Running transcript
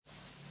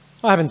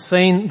I haven't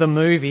seen the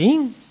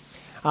movie,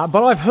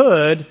 but I've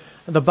heard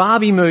the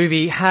Barbie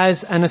movie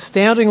has an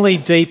astoundingly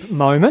deep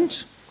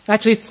moment.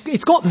 Actually,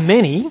 it's got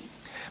many,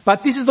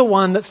 but this is the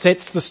one that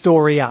sets the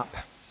story up.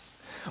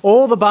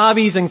 All the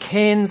Barbies and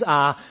Kens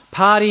are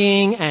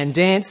partying and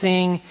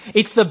dancing.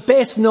 It's the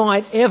best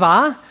night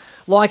ever,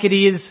 like it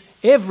is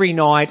every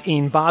night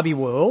in Barbie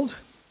World.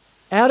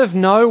 Out of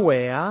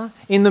nowhere,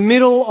 in the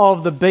middle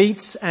of the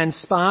beats and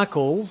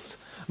sparkles,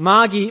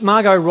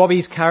 Margot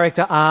Robbie's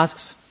character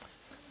asks,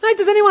 "Hey,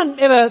 does anyone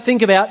ever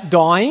think about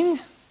dying?"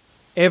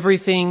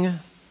 Everything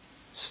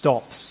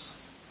stops.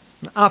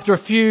 After a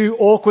few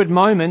awkward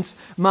moments,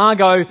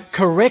 Margot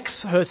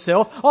corrects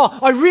herself. "Oh,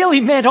 I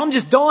really meant I'm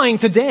just dying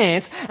to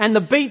dance," and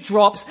the beat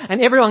drops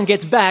and everyone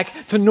gets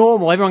back to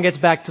normal. Everyone gets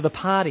back to the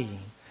party.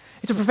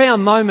 It's a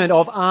profound moment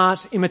of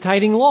art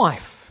imitating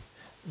life.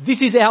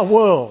 This is our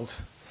world,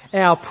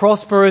 our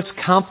prosperous,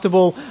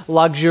 comfortable,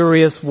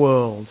 luxurious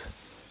world.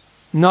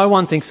 No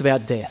one thinks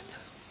about death.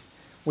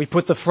 We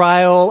put the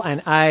frail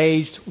and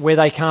aged where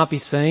they can't be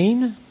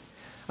seen.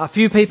 A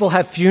few people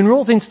have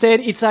funerals. Instead,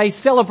 it's a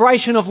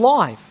celebration of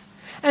life.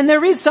 And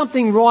there is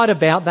something right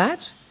about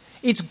that.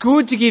 It's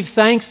good to give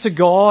thanks to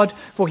God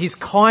for his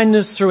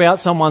kindness throughout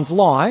someone's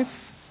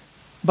life,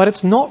 but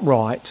it's not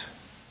right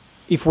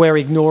if we're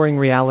ignoring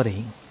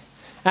reality.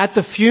 At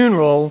the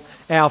funeral,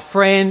 our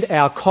friend,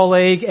 our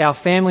colleague, our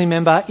family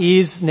member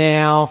is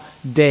now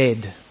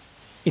dead.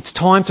 It's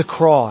time to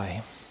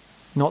cry,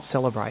 not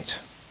celebrate.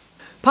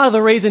 Part of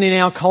the reason in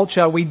our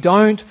culture we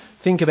don't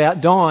think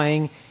about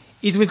dying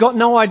is we've got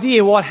no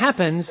idea what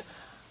happens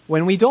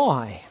when we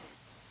die.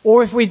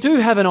 Or if we do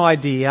have an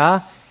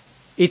idea,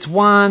 it's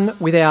one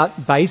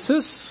without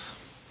basis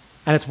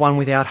and it's one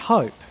without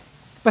hope.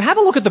 But have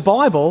a look at the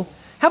Bible.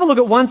 Have a look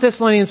at 1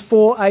 Thessalonians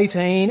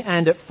 4:18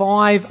 and at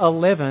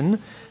 5:11.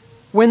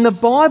 When the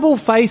Bible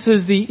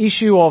faces the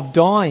issue of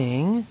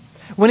dying,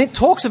 when it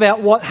talks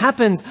about what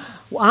happens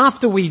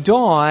after we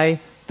die,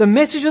 the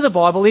message of the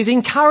Bible is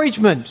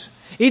encouragement.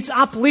 It's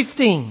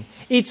uplifting.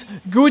 It's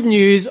good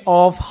news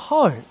of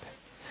hope.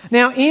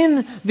 Now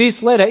in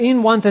this letter,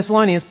 in 1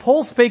 Thessalonians,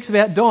 Paul speaks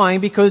about dying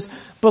because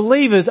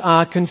believers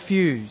are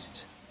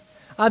confused.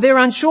 They're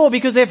unsure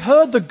because they've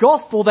heard the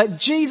gospel that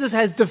Jesus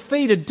has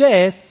defeated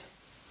death,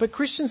 but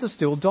Christians are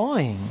still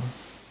dying.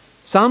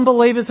 Some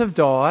believers have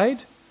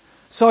died,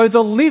 so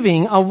the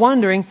living are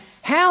wondering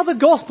how the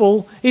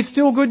gospel is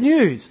still good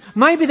news.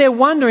 Maybe they're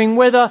wondering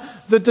whether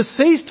the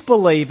deceased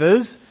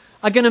believers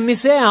are going to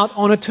miss out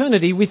on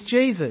eternity with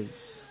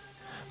Jesus.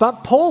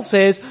 But Paul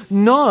says,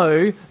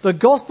 no, the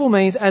gospel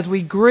means as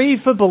we grieve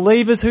for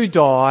believers who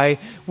die,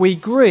 we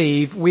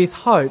grieve with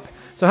hope.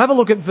 So have a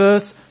look at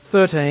verse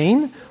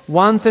 13,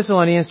 1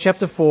 Thessalonians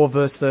chapter 4,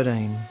 verse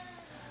 13.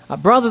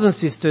 Brothers and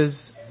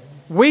sisters,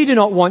 we do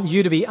not want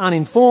you to be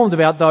uninformed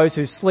about those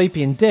who sleep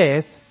in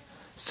death,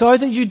 so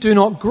that you do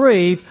not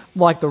grieve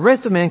like the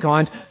rest of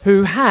mankind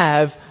who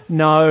have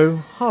no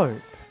hope.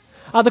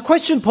 The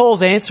question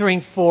Paul's answering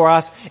for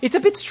us, it's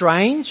a bit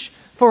strange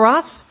for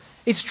us.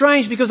 It's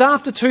strange because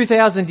after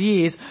 2,000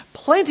 years,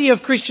 plenty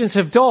of Christians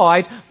have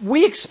died.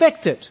 We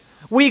expect it.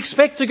 We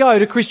expect to go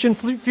to Christian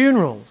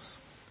funerals.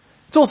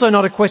 It's also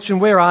not a question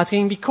we're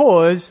asking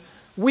because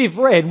we've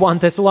read 1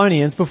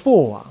 Thessalonians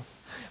before.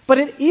 But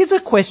it is a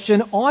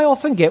question I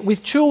often get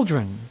with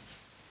children.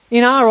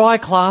 In RI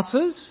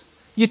classes,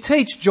 you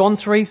teach John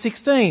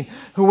 3:16.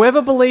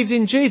 Whoever believes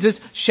in Jesus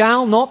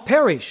shall not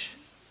perish.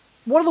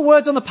 What do the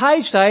words on the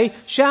page say?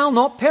 Shall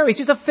not perish.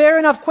 It's a fair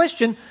enough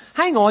question.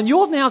 Hang on,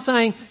 you're now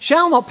saying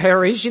shall not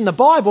perish in the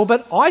Bible,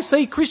 but I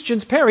see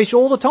Christians perish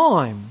all the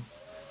time.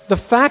 The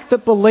fact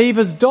that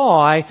believers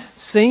die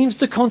seems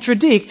to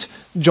contradict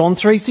John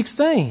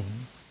 3:16.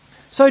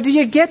 So do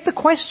you get the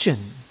question?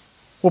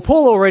 Well,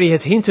 Paul already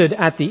has hinted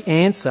at the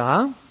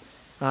answer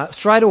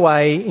straight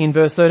away in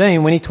verse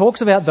 13 when he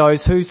talks about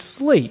those who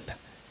sleep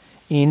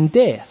in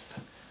death.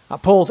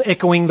 Paul's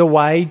echoing the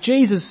way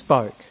Jesus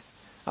spoke.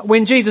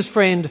 When Jesus'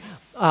 friend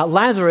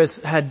Lazarus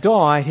had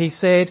died, he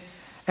said,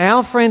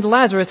 "Our friend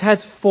Lazarus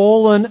has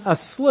fallen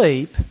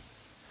asleep,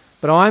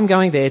 but I'm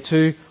going there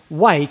to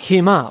wake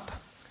him up."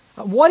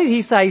 Why did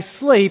he say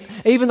sleep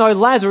even though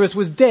Lazarus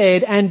was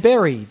dead and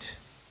buried?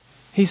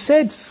 He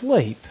said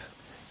sleep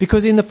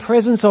because in the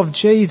presence of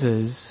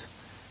Jesus,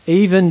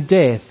 even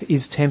death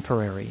is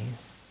temporary.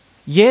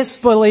 Yes,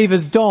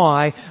 believers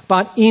die,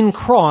 but in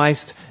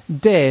Christ,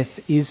 death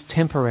is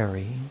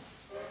temporary.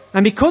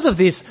 And because of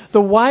this,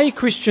 the way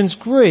Christians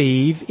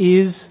grieve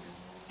is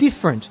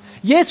different.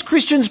 Yes,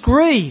 Christians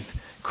grieve.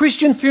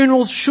 Christian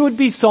funerals should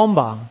be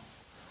somber.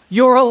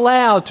 You're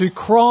allowed to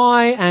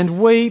cry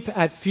and weep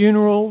at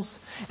funerals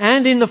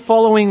and in the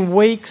following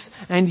weeks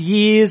and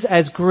years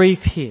as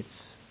grief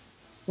hits.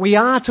 We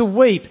are to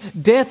weep.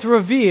 Death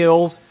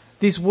reveals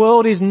this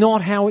world is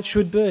not how it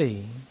should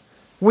be.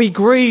 We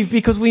grieve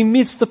because we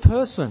miss the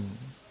person.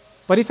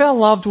 But if our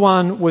loved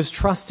one was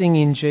trusting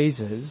in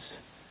Jesus,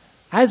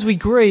 as we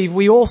grieve,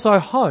 we also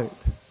hope.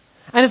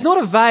 And it's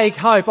not a vague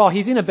hope, oh,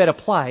 he's in a better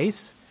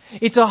place.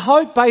 It's a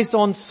hope based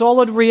on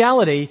solid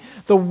reality,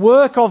 the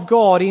work of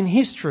God in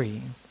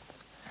history.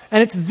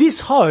 And it's this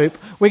hope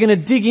we're going to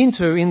dig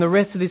into in the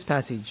rest of this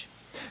passage.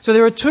 So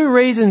there are two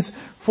reasons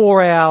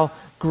for our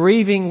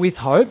grieving with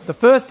hope. The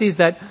first is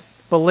that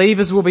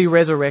believers will be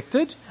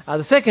resurrected.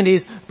 The second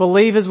is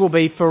believers will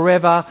be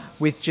forever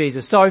with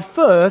Jesus. So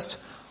first,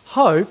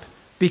 hope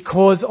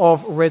because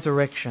of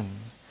resurrection.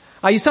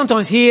 You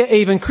sometimes hear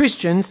even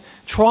Christians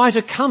try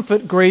to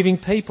comfort grieving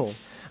people.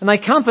 And they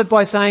comfort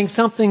by saying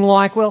something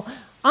like, well,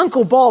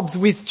 Uncle Bob's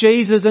with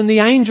Jesus and the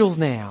angels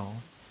now.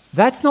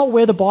 That's not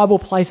where the Bible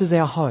places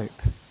our hope.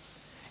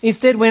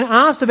 Instead, when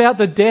asked about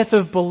the death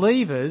of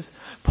believers,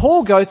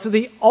 Paul goes to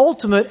the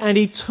ultimate and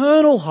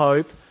eternal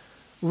hope,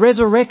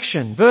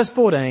 resurrection. Verse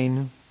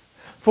 14,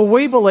 for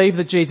we believe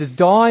that Jesus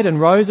died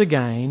and rose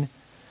again,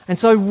 and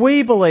so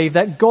we believe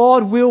that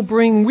God will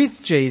bring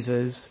with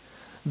Jesus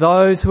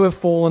those who have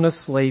fallen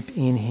asleep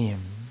in him.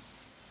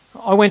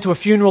 I went to a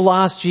funeral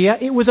last year.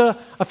 It was a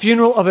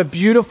funeral of a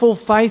beautiful,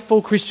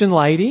 faithful Christian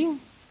lady.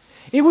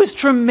 It was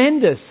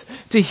tremendous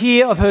to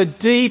hear of her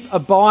deep,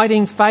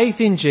 abiding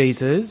faith in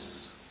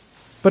Jesus,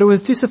 but it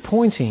was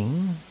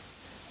disappointing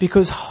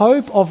because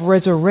hope of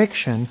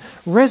resurrection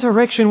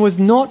was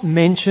not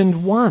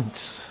mentioned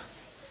once.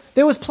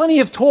 There was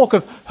plenty of talk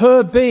of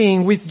her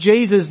being with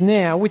Jesus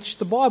now, which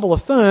the Bible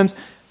affirms,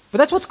 but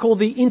that's what's called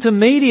the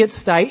intermediate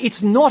state.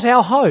 It's not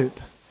our hope.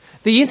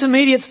 The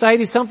intermediate state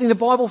is something the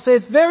Bible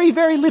says very,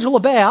 very little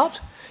about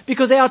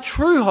because our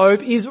true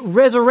hope is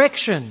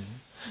resurrection.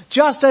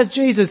 Just as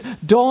Jesus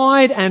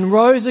died and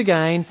rose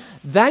again,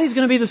 that is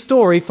going to be the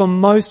story for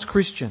most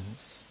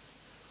Christians.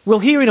 We'll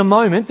hear in a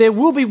moment there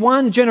will be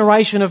one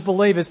generation of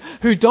believers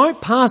who don't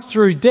pass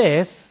through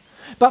death,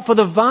 but for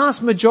the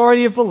vast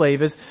majority of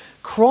believers,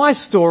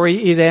 Christ's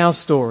story is our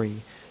story.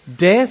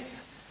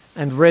 Death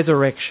and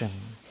resurrection.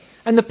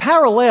 And the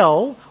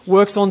parallel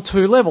works on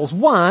two levels.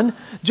 One,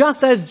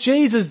 just as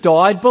Jesus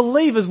died,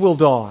 believers will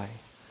die.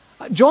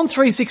 John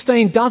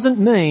 3:16 doesn't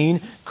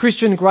mean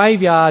Christian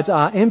graveyards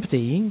are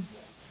empty,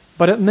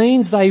 but it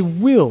means they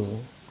will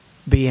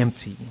be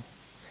empty.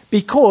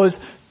 Because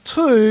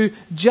two,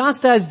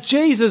 just as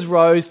Jesus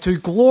rose to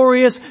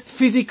glorious,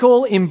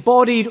 physical,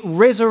 embodied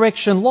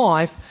resurrection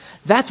life,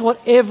 that's what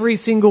every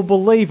single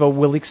believer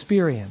will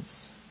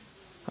experience.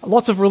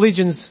 Lots of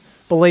religions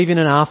believe in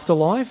an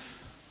afterlife.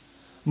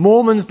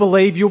 Mormons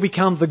believe you'll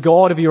become the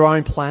god of your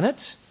own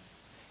planet.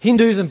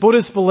 Hindus and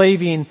Buddhists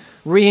believe in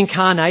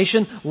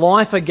reincarnation,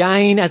 life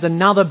again as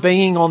another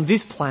being on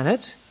this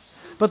planet.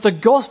 But the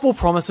gospel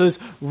promises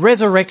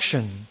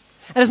resurrection.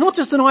 And it's not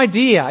just an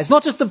idea, it's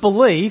not just a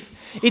belief,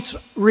 it's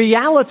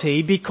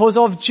reality because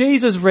of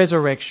Jesus'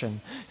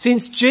 resurrection.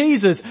 Since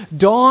Jesus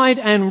died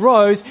and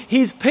rose,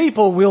 his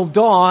people will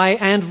die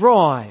and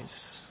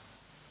rise.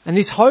 And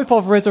this hope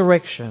of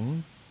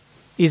resurrection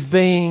is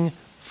being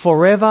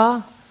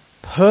forever,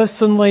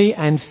 personally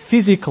and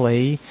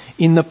physically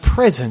in the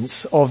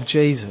presence of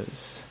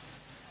Jesus.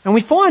 And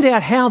we find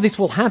out how this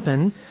will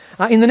happen.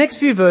 In the next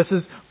few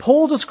verses,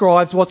 Paul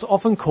describes what's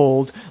often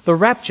called the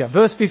rapture.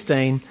 Verse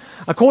 15,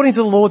 according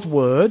to the Lord's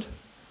word,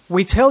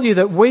 we tell you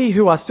that we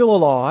who are still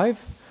alive,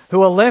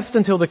 who are left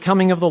until the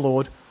coming of the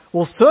Lord,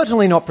 will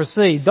certainly not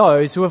precede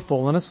those who have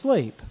fallen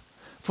asleep.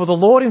 For the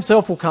Lord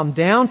himself will come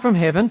down from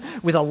heaven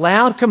with a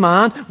loud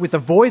command, with the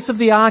voice of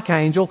the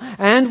archangel,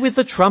 and with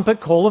the trumpet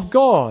call of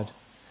God.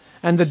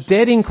 And the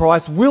dead in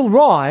Christ will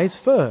rise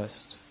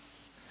first.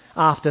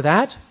 After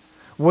that,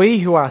 we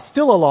who are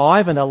still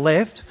alive and are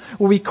left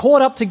will be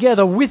caught up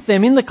together with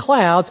them in the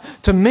clouds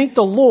to meet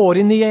the Lord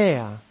in the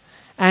air.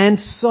 And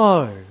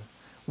so,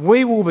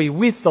 we will be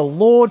with the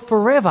Lord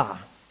forever.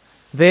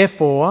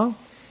 Therefore,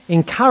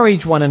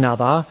 encourage one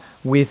another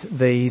with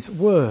these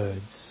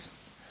words.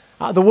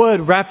 The word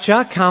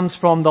rapture comes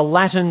from the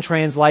Latin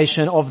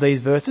translation of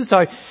these verses.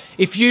 So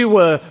if you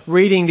were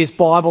reading this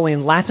Bible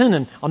in Latin,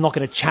 and I'm not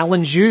going to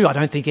challenge you, I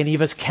don't think any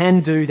of us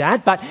can do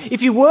that, but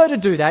if you were to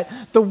do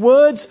that, the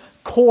words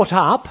caught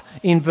up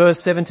in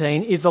verse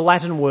 17 is the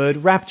Latin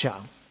word rapture.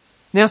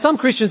 Now some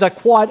Christians are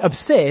quite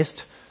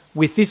obsessed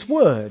with this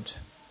word.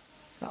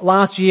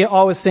 Last year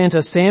I was sent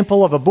a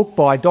sample of a book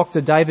by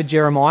Dr. David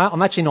Jeremiah.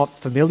 I'm actually not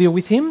familiar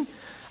with him.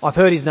 I've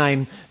heard his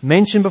name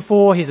mentioned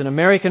before. He's an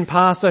American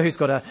pastor who's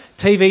got a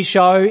TV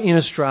show in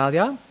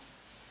Australia.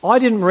 I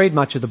didn't read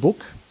much of the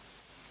book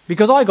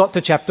because I got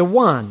to chapter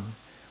 1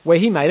 where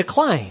he made a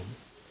claim.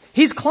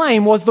 His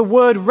claim was the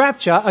word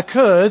rapture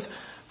occurs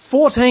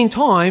 14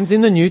 times in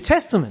the New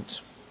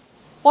Testament.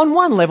 On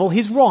one level,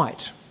 he's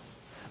right.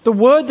 The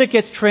word that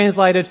gets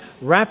translated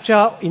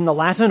rapture in the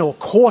Latin or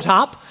caught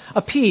up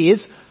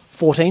appears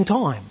 14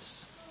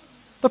 times.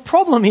 The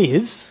problem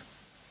is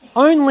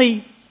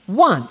only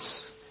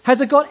once has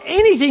it got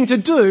anything to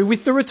do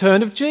with the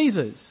return of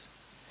Jesus.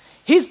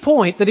 His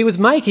point that he was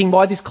making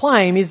by this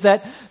claim is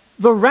that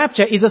the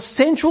rapture is a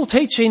central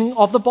teaching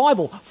of the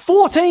Bible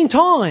 14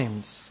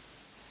 times.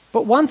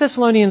 But 1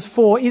 Thessalonians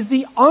 4 is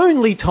the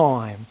only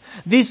time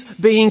this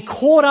being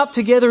caught up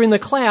together in the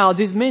clouds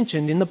is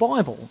mentioned in the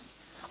Bible.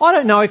 I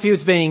don't know if he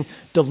was being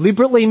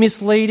deliberately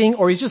misleading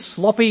or he's just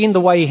sloppy in the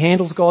way he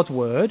handles God's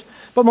word.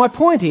 But my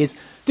point is,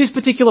 this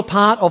particular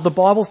part of the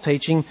Bible's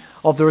teaching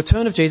of the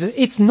return of Jesus,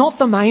 it's not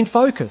the main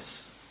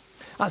focus.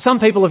 Some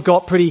people have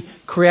got pretty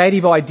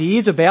creative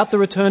ideas about the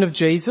return of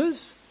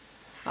Jesus.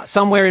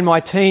 Somewhere in my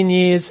teen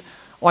years,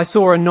 I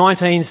saw a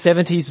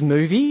 1970s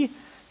movie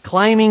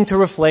claiming to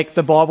reflect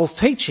the Bible's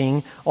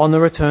teaching on the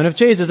return of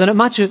Jesus. And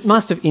it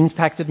must have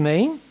impacted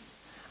me.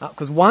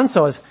 Because once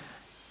I was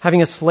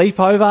having a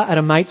sleepover at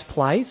a mate's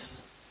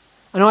place,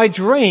 and I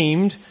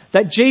dreamed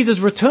that Jesus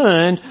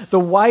returned the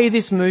way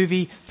this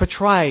movie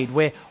portrayed,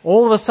 where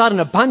all of a sudden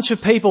a bunch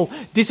of people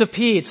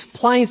disappeared,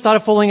 planes started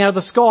falling out of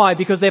the sky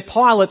because their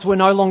pilots were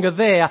no longer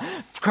there.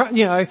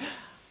 You know,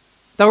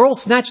 they were all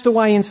snatched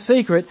away in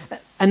secret,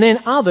 and then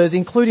others,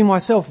 including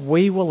myself,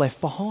 we were left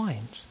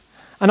behind.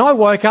 And I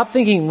woke up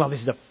thinking, well,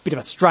 this is a bit of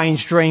a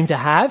strange dream to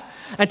have,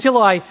 until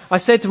I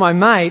said to my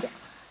mate,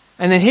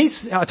 and then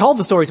I told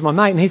the story to my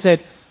mate, and he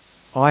said,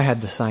 I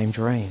had the same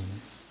dream.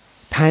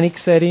 Panic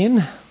set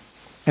in,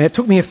 and it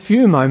took me a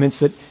few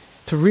moments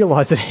to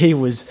realise that he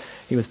was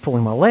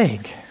pulling my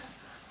leg.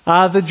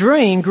 The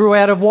dream grew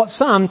out of what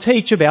some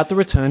teach about the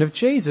return of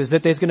Jesus,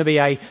 that there's going to be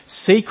a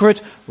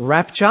secret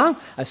rapture,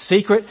 a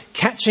secret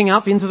catching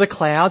up into the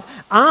clouds,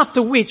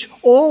 after which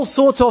all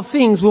sorts of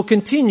things will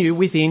continue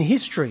within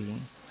history.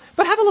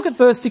 But have a look at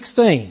verse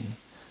 16.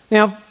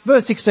 Now,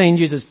 verse 16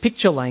 uses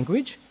picture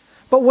language,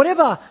 but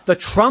whatever the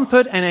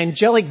trumpet and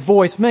angelic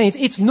voice means,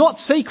 it's not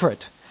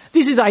secret.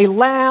 This is a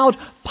loud,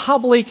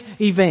 public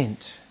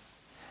event.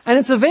 And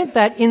it's an event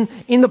that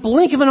in the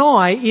blink of an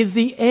eye is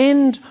the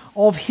end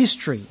of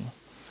history.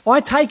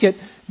 I take it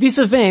this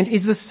event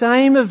is the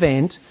same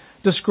event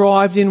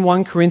described in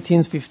 1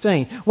 Corinthians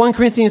 15. 1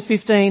 Corinthians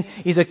 15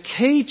 is a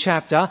key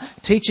chapter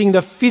teaching the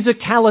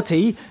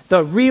physicality,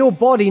 the real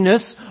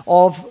bodiness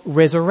of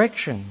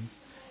resurrection.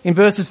 In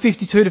verses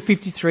 52 to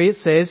 53 it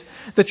says,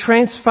 the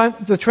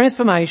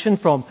transformation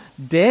from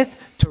death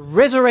to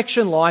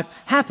resurrection life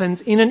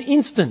happens in an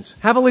instant.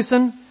 Have a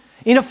listen.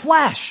 In a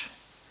flash.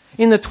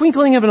 In the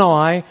twinkling of an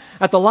eye,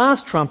 at the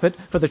last trumpet,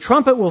 for the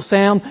trumpet will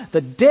sound,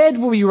 the dead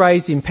will be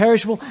raised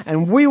imperishable,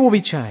 and we will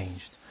be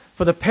changed.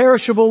 For the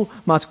perishable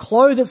must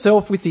clothe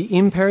itself with the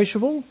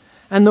imperishable,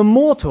 and the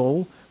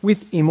mortal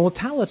with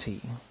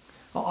immortality.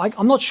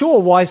 I'm not sure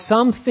why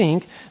some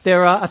think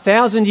there are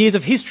 1,000 years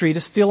of history to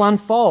still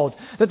unfold,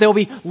 that there will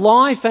be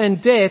life and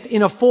death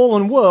in a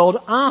fallen world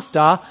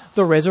after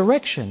the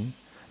resurrection.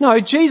 No,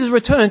 Jesus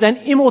returns and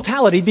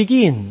immortality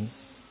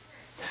begins.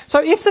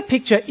 So if the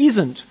picture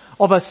isn't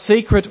of a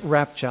secret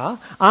rapture,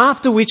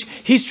 after which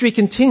history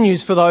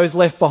continues for those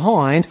left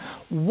behind,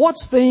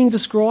 what's being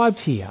described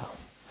here?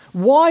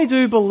 Why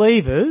do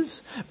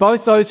believers,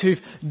 both those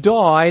who've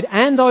died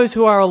and those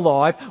who are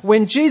alive,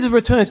 when Jesus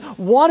returns,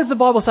 why does the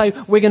Bible say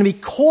we're going to be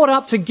caught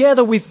up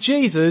together with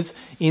Jesus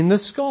in the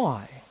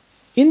sky?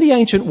 In the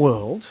ancient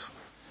world,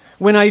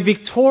 when a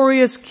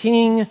victorious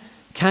king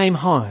came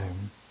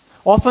home,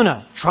 often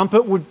a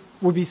trumpet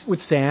would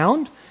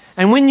sound,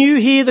 and when you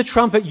hear the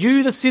trumpet,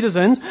 you, the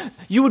citizens,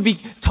 you would be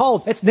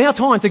told, it's now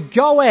time to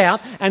go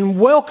out and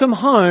welcome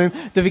home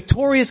the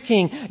victorious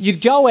king.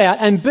 You'd go out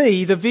and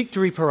be the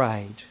victory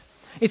parade.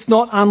 It's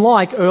not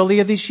unlike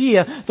earlier this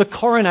year, the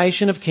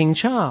coronation of King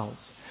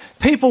Charles.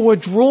 People were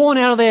drawn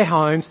out of their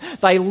homes.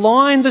 They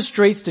lined the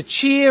streets to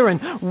cheer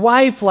and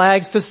wave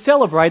flags to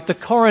celebrate the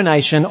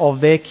coronation of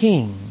their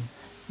king.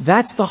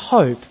 That's the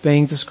hope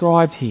being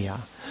described here.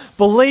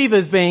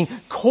 Believers being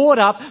caught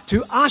up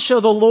to usher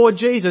the Lord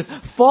Jesus,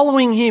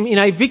 following him in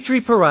a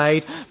victory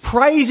parade,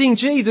 praising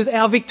Jesus,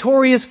 our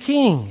victorious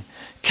King,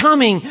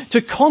 coming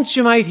to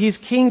consummate his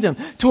kingdom,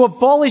 to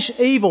abolish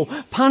evil,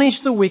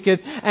 punish the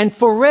wicked, and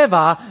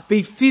forever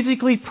be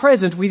physically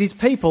present with his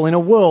people in a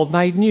world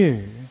made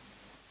new.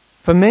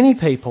 For many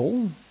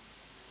people,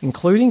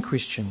 including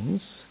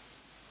Christians,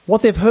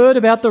 what they've heard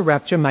about the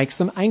rapture makes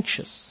them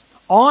anxious.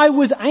 I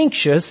was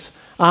anxious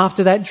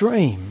after that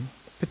dream,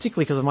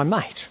 particularly because of my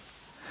mate.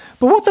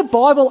 But what the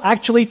Bible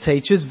actually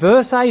teaches,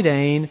 verse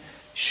 18,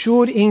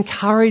 should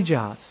encourage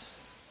us.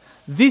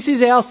 This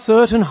is our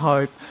certain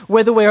hope,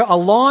 whether we're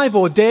alive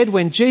or dead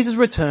when Jesus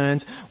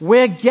returns,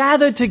 we're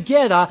gathered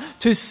together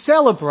to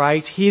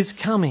celebrate his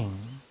coming.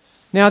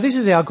 Now this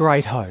is our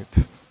great hope.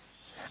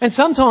 And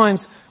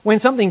sometimes when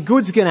something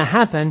good's going to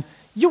happen,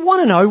 you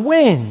want to know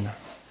when.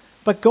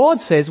 But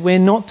God says we're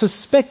not to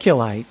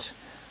speculate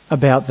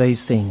about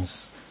these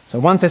things. So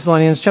 1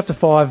 Thessalonians chapter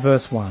 5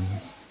 verse 1.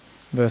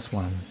 Verse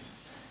 1.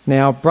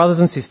 Now,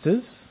 brothers and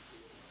sisters,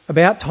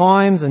 about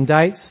times and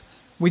dates,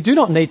 we do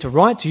not need to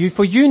write to you,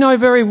 for you know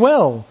very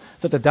well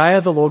that the day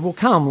of the Lord will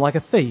come like a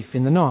thief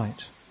in the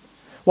night.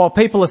 While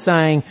people are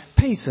saying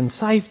peace and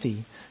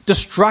safety,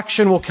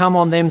 destruction will come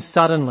on them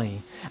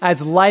suddenly,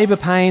 as labour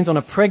pains on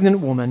a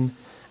pregnant woman,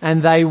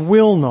 and they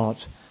will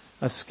not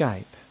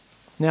escape.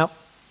 Now,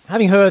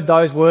 having heard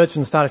those words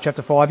from the start of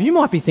chapter 5, you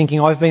might be thinking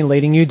I've been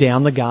leading you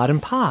down the garden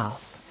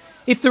path.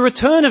 If the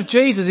return of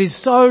Jesus is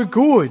so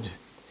good,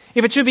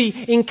 if it should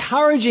be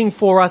encouraging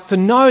for us to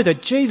know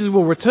that Jesus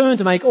will return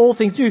to make all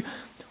things new,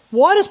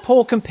 Why does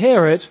Paul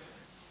compare it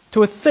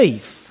to a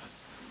thief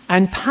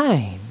and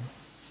pain?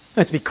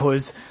 That's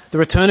because the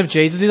return of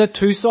Jesus is a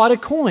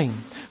two-sided coin.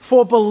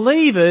 For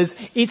believers,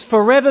 it's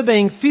forever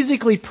being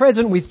physically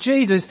present with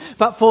Jesus,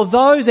 but for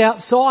those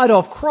outside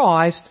of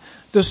Christ,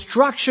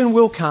 destruction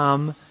will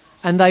come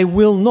and they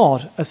will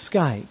not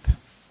escape.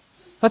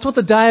 That's what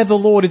the day of the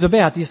Lord is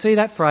about. Do you see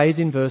that phrase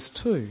in verse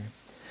 2?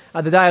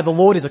 The day of the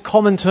Lord is a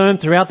common term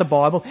throughout the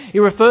Bible. It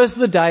refers to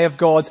the day of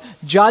God's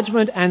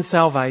judgment and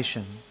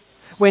salvation.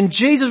 When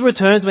Jesus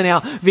returns, when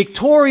our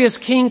victorious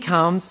King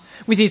comes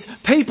with his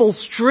people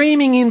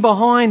streaming in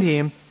behind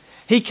him,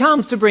 he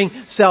comes to bring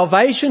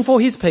salvation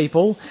for his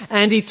people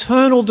and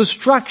eternal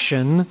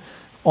destruction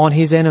on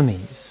his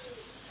enemies.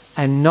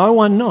 And no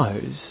one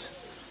knows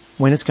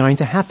when it's going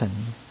to happen.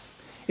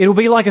 It'll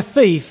be like a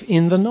thief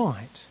in the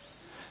night.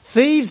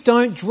 Thieves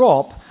don't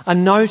drop a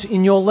note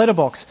in your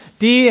letterbox.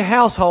 Dear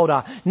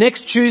householder,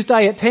 next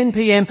Tuesday at 10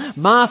 p.m,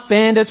 masked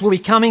bandits will be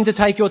coming to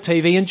take your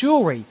TV and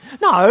jewellery.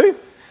 No,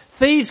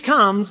 thieves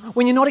comes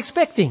when you're not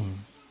expecting.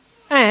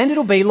 And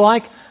it'll be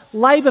like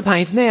labour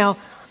pains. Now,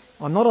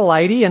 I'm not a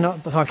lady and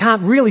so I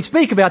can't really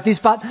speak about this,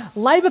 but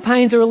labour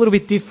pains are a little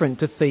bit different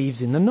to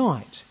thieves in the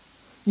night.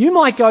 You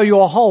might go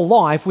your whole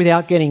life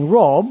without getting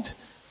robbed,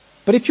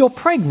 but if you're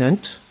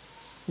pregnant,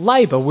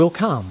 labour will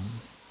come.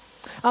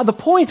 The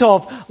point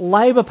of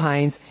labour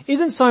pains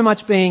isn't so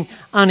much being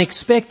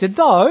unexpected,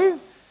 though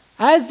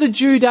as the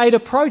due date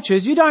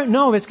approaches, you don't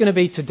know if it's going to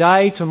be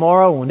today,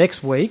 tomorrow or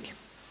next week.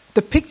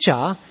 The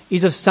picture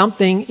is of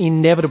something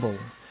inevitable.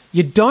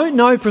 You don't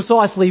know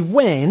precisely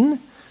when,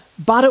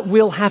 but it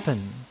will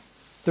happen.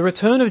 The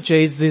return of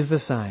Jesus is the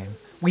same.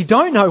 We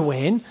don't know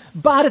when,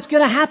 but it's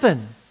going to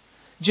happen.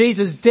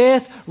 Jesus'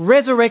 death,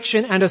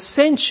 resurrection and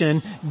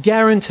ascension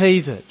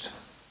guarantees it.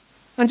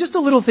 And just a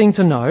little thing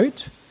to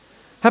note,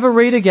 have a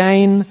read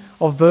again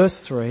of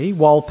verse 3,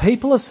 while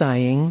people are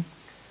saying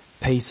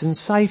peace and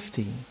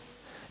safety.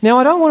 Now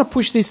I don't want to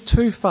push this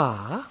too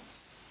far,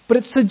 but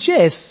it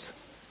suggests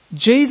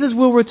Jesus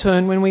will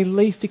return when we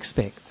least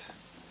expect,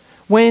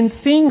 when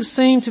things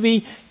seem to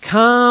be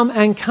calm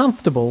and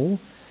comfortable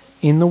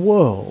in the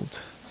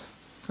world.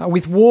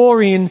 With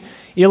war in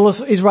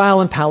Israel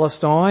and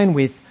Palestine,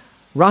 with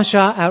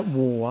Russia at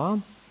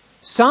war,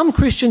 some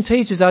Christian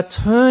teachers are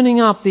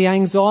turning up the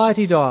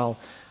anxiety dial,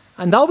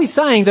 and they'll be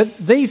saying that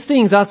these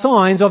things are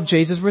signs of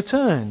Jesus'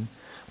 return.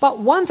 But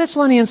 1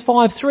 Thessalonians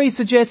 5:3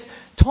 suggests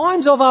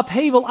times of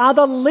upheaval are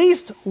the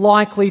least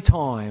likely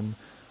time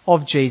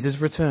of Jesus'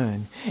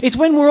 return. It's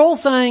when we're all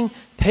saying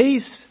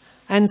peace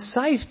and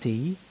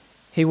safety,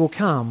 he will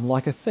come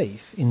like a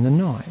thief in the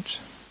night.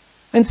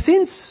 And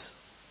since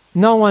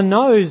no one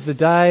knows the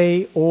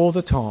day or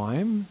the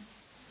time,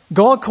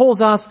 God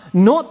calls us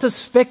not to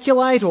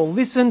speculate or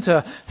listen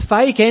to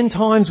fake end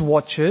times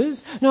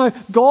watchers. No,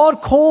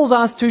 God calls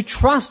us to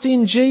trust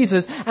in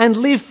Jesus and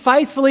live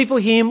faithfully for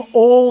him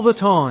all the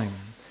time.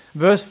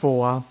 Verse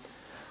 4,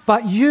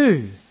 but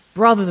you,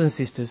 brothers and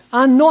sisters,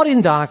 are not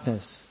in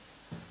darkness,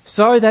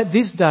 so that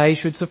this day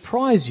should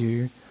surprise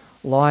you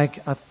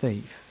like a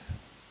thief.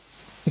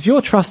 If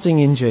you're trusting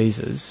in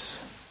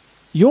Jesus,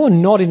 you're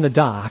not in the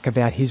dark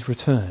about his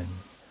return.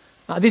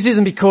 This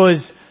isn't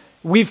because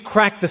we've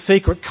cracked the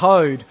secret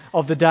code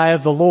of the day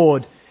of the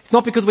Lord. It's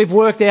not because we've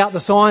worked out the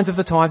signs of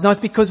the times. No, it's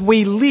because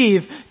we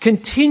live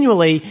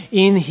continually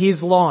in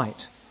his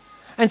light.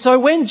 And so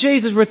when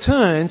Jesus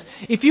returns,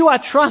 if you are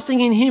trusting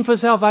in him for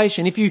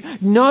salvation, if you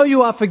know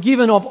you are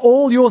forgiven of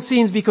all your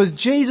sins because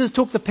Jesus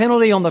took the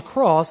penalty on the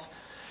cross,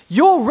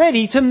 you're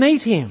ready to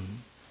meet him.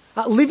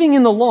 Living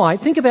in the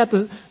light, think about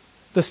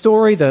the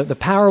story, the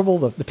parable,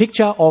 the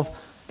picture of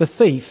the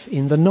thief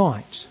in the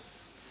night.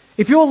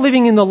 If you're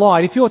living in the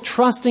light, if you're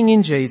trusting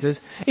in Jesus,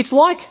 it's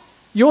like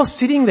you're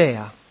sitting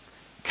there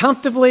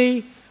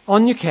comfortably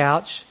on your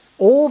couch,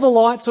 all the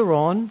lights are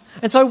on,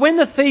 and so when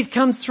the thief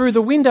comes through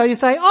the window, you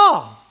say,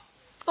 oh,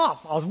 I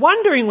was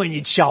wondering when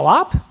you'd show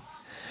up.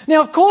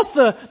 Now, of course,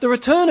 the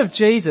return of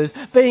Jesus,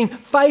 being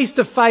face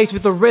to face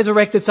with the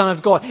resurrected Son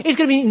of God, is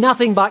going to be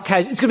nothing but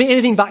casual. It's going to be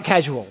anything but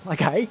casual,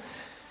 okay?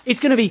 It's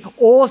going to be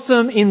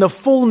awesome in the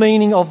full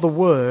meaning of the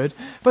word.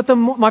 But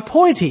my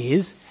point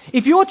is,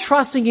 if you're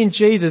trusting in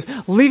Jesus,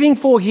 living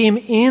for him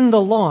in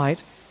the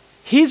light,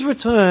 his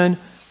return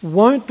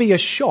won't be a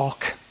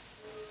shock,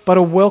 but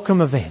a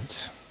welcome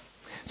event.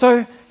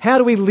 So how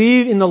do we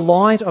live in the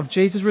light of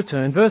Jesus'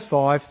 return? Verse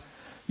 5,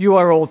 you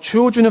are all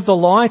children of the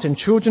light and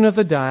children of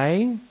the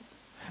day.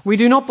 We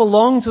do not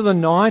belong to the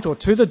night or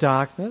to the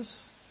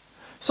darkness.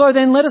 So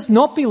then let us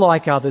not be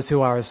like others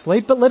who are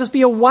asleep, but let us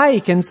be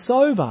awake and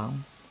sober.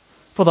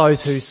 For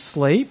those who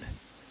sleep,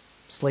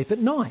 sleep at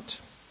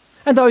night.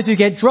 And those who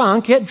get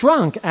drunk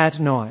at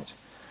night.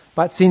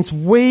 But since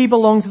we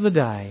belong to the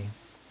day,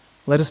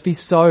 let us be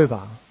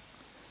sober,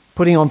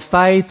 putting on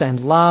faith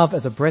and love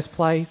as a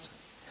breastplate,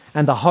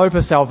 and the hope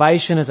of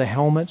salvation as a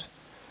helmet.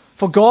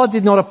 For God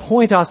did not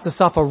appoint us to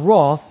suffer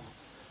wrath,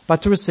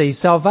 but to receive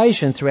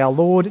salvation through our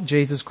Lord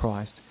Jesus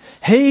Christ.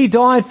 He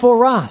died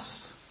for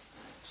us,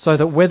 so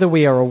that whether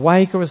we are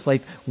awake or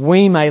asleep,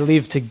 we may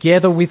live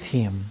together with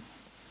him.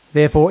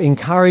 Therefore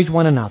encourage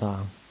one another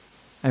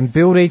and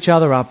build each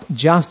other up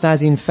just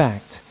as in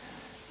fact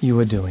you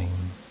are doing.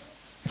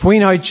 If we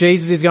know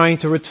Jesus is going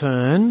to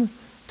return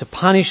to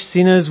punish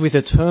sinners with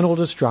eternal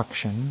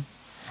destruction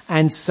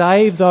and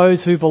save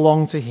those who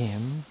belong to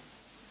him,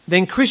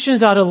 then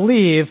Christians are to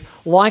live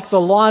like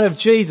the light of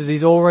Jesus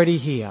is already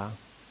here.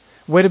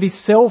 We're to be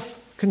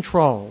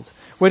self-controlled.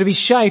 We're to be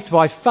shaped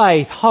by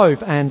faith,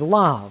 hope and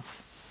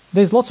love.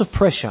 There's lots of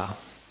pressure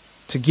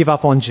to give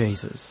up on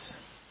Jesus.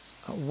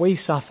 We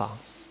suffer.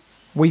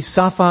 We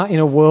suffer in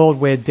a world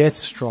where death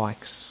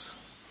strikes.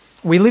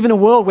 We live in a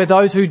world where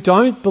those who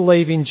don't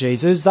believe in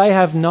Jesus, they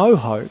have no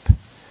hope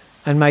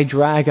and may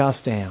drag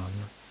us down.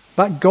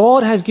 But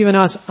God has given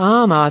us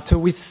armour to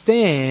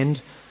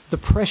withstand the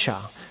pressure.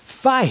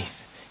 Faith.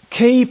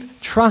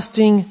 Keep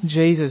trusting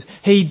Jesus.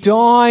 He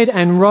died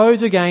and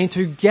rose again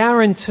to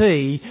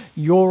guarantee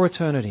your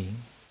eternity.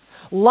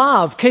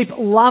 Love. Keep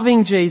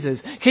loving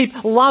Jesus.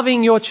 Keep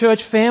loving your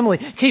church family.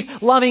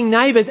 Keep loving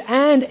neighbours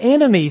and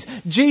enemies.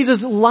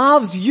 Jesus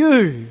loves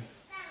you.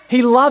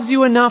 He loves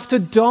you enough to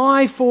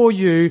die for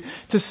you,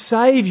 to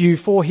save you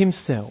for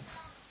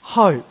himself.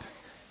 Hope.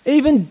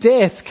 Even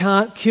death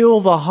can't kill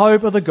the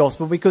hope of the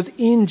gospel, because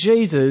in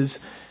Jesus,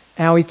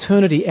 our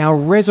eternity, our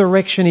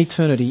resurrection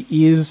eternity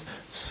is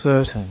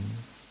certain.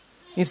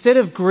 Instead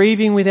of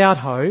grieving without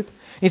hope,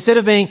 instead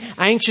of being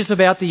anxious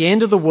about the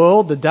end of the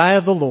world, the day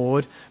of the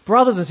Lord,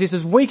 brothers and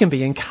sisters, we can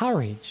be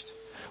encouraged.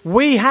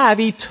 We have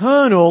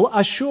eternal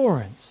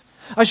assurance.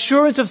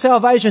 Assurance of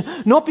salvation,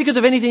 not because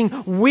of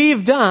anything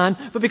we've done,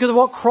 but because of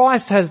what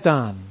Christ has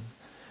done.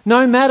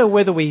 No matter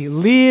whether we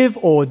live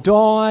or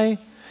die,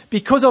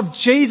 because of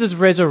Jesus'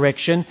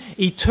 resurrection,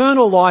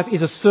 eternal life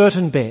is a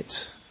certain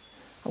bet.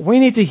 We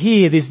need to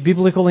hear this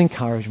biblical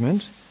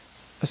encouragement,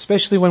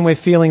 especially when we're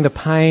feeling the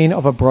pain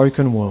of a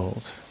broken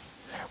world,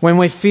 when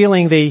we're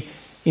feeling the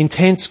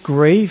intense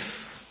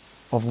grief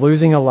of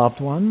losing a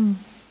loved one,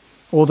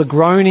 or the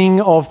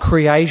groaning of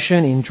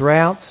creation in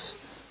droughts,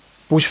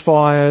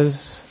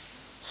 bushfires,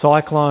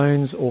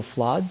 cyclones or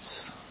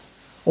floods,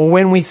 or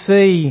when we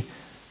see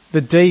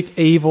the deep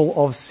evil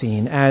of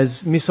sin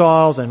as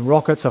missiles and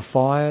rockets are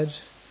fired,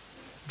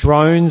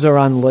 drones are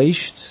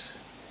unleashed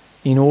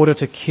in order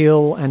to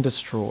kill and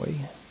destroy,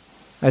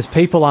 as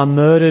people are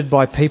murdered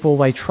by people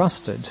they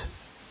trusted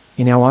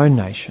in our own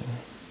nation.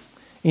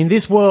 In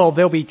this world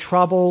there'll be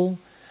trouble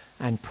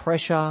and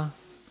pressure.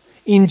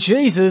 In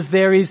Jesus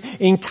there is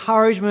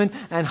encouragement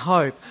and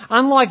hope.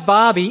 Unlike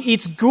Barbie,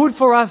 it's good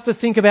for us to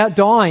think about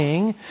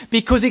dying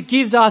because it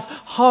gives us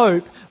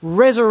hope,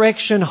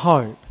 resurrection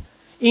hope.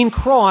 In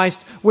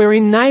Christ, we're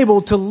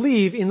enabled to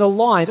live in the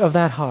light of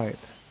that hope.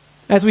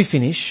 As we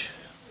finish,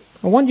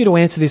 I want you to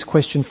answer this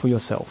question for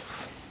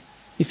yourself.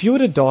 If you were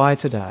to die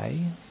today,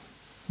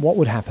 what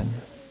would happen?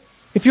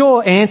 If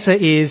your answer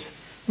is,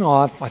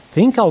 I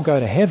think I'll go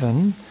to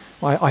heaven,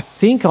 I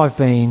think I've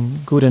been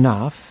good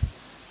enough,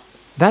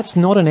 that's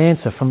not an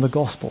answer from the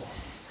gospel.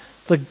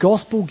 The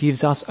gospel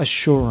gives us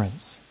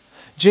assurance.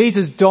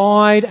 Jesus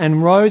died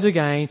and rose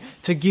again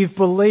to give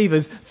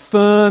believers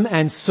firm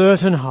and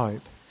certain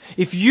hope.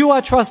 If you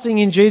are trusting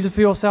in Jesus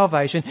for your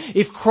salvation,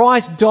 if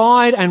Christ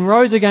died and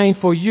rose again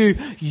for you,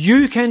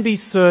 you can be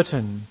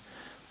certain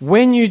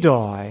when you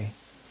die,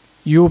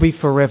 you'll be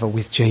forever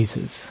with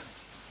Jesus.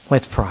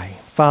 Let's pray.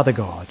 Father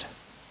God,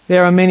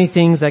 there are many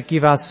things that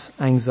give us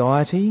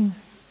anxiety,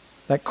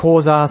 that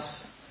cause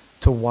us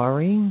to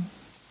worry.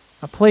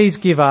 Please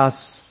give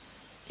us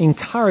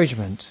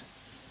encouragement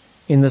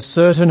in the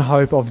certain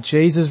hope of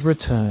Jesus'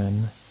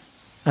 return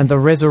and the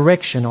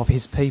resurrection of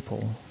his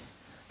people.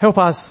 Help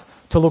us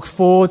to look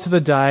forward to the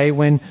day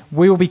when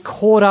we will be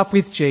caught up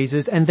with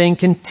Jesus and then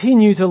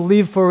continue to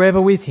live forever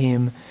with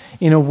him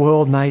in a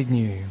world made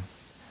new.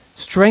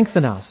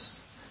 Strengthen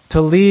us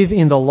to live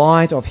in the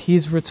light of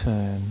his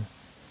return,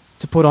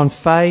 to put on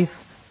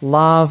faith,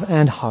 love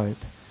and hope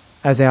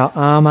as our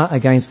armour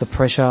against the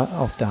pressure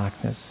of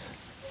darkness.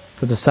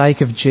 For the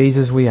sake of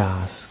Jesus we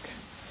ask.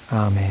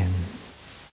 Amen.